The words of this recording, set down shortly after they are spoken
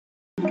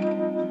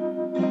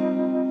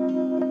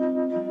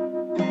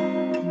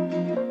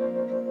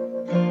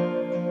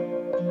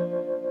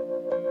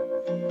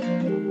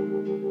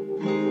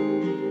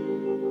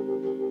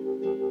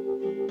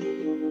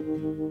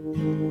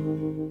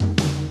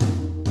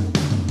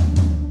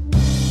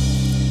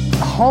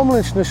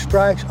Homelessness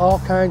strikes all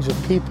kinds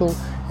of people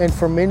and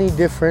for many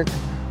different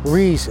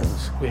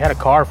reasons. We had a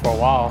car for a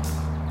while,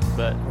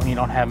 but when you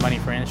don't have money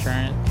for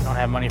insurance, you don't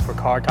have money for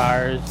car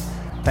tires,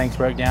 things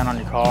break down on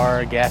your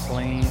car,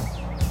 gasoline,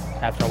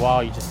 after a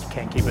while you just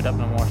can't keep it up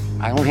no more.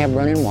 I don't have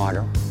running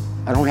water.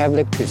 I don't have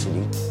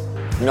electricity.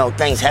 You know,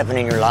 things happen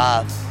in your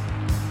life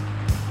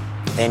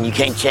and you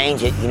can't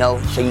change it, you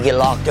know, so you get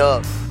locked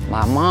up.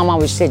 My mom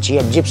always said she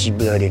had gypsy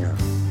blood in her.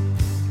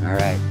 All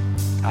right,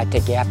 I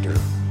take after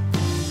her.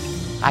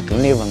 I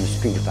can live on the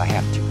street if I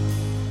have to,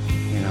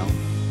 you know,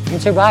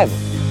 and survival.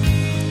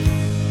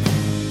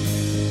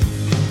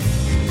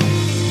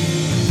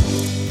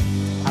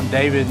 I'm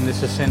David and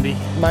this is Cindy.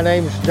 My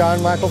name is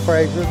John Michael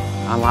Fraser.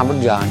 I'm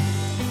Robert John.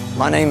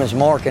 My name is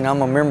Mark and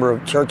I'm a member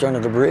of Church Under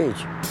the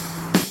Bridge.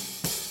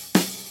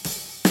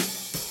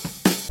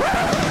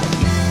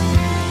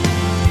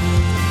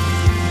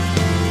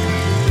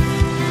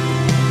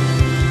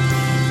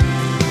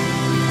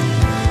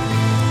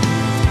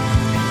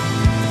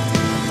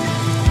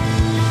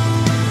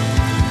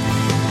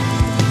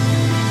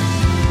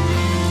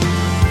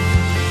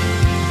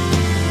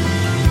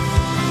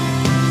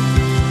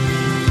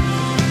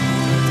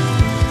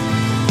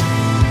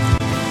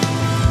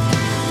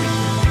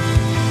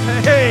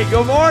 Hey,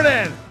 good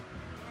morning.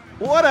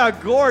 What a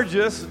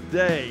gorgeous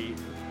day.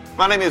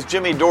 My name is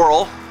Jimmy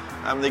Dorrell.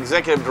 I'm the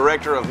Executive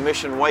Director of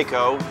Mission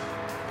Waco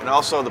and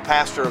also the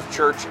pastor of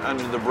Church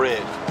Under the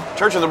Bridge.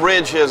 Church Under the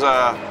Bridge is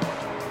a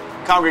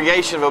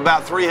congregation of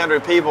about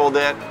 300 people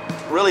that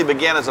really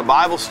began as a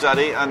Bible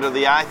study under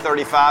the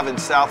I-35 and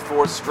South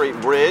 4th Street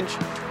Bridge.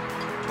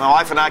 My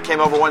wife and I came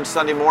over one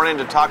Sunday morning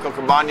to Taco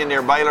Cabana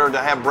near Baylor to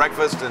have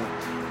breakfast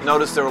and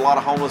noticed there were a lot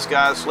of homeless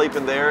guys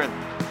sleeping there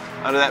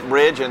under that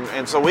bridge,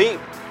 and so we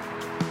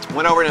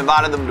went over and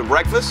invited them to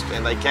breakfast,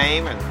 and they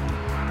came,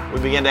 and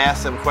we began to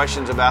ask them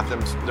questions about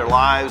their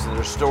lives and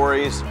their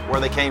stories, where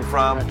they came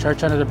from.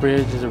 Church Under the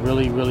Bridge is a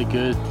really, really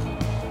good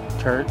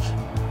church.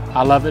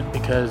 I love it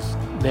because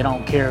they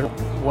don't care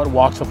what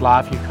walks of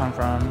life you come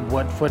from,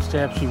 what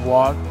footsteps you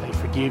walk. They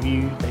forgive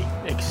you, they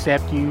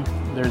accept you.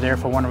 They're there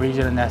for one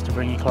reason, and that's to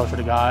bring you closer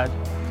to God.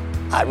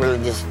 I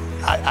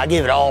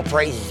give it all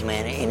praises,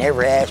 man, in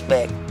every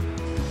aspect.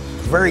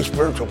 Very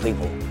spiritual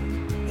people.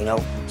 You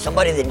know,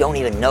 somebody that don't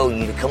even know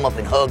you to come up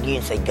and hug you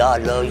and say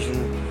God loves you,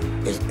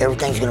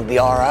 everything's gonna be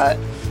all right.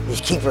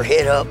 Just keep your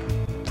head up.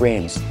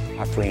 Friends,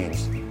 our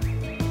friends.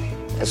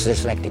 That's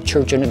just like the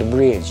Church Under the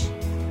Bridge.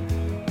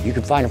 You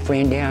can find a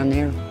friend down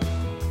there,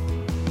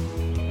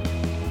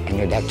 and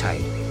they're that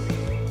tight.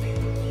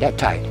 That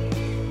tight.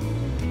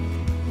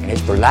 And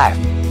it's for life.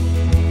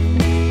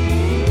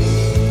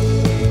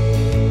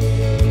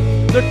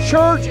 The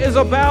church is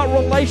about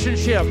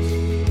relationships.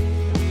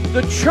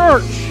 The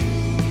church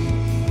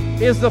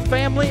is the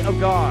family of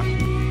God.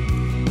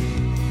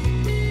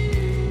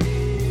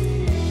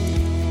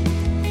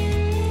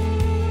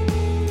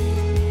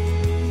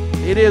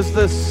 It is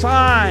the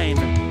sign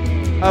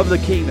of the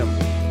kingdom.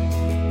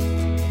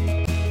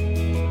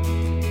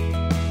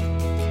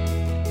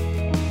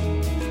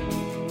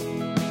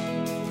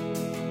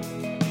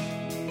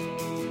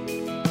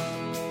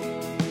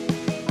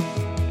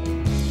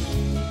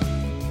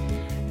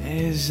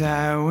 As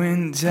I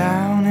went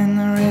down in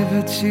the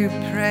river to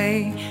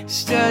pray,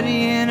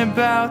 studying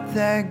about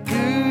that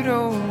good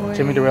old way.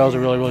 Jimmy Dorrell's a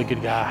really, really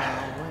good guy.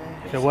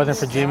 If it wasn't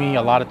for Jimmy,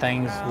 a lot of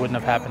things wouldn't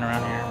have happened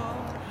around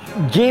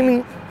here.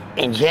 Jimmy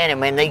and Janet,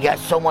 man, they got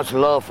so much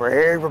love for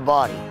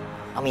everybody.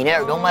 I mean,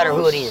 no matter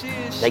who it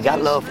is, they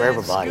got love for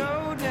everybody.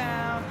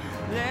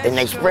 And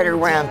they spread it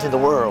around to the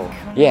world.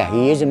 Yeah,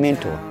 he is a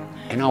mentor,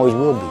 and always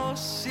will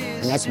be.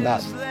 And that's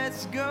about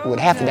what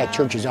half of that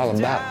church is all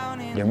about.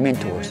 They're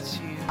mentors.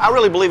 I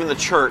really believe in the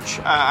church.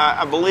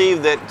 I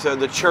believe that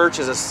the church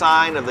is a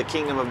sign of the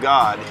kingdom of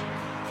God.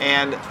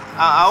 And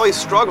I always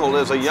struggled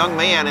as a young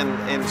man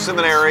in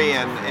seminary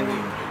and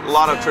a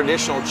lot of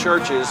traditional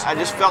churches. I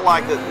just felt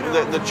like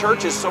the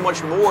church is so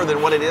much more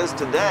than what it is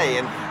today,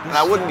 and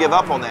I wouldn't give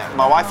up on that.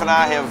 My wife and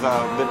I have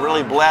been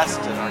really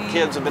blessed, and our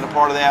kids have been a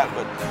part of that,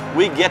 but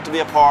we get to be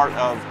a part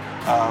of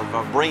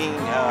bringing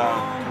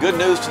good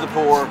news to the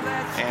poor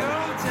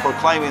and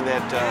proclaiming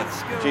that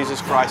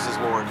Jesus Christ is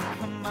Lord.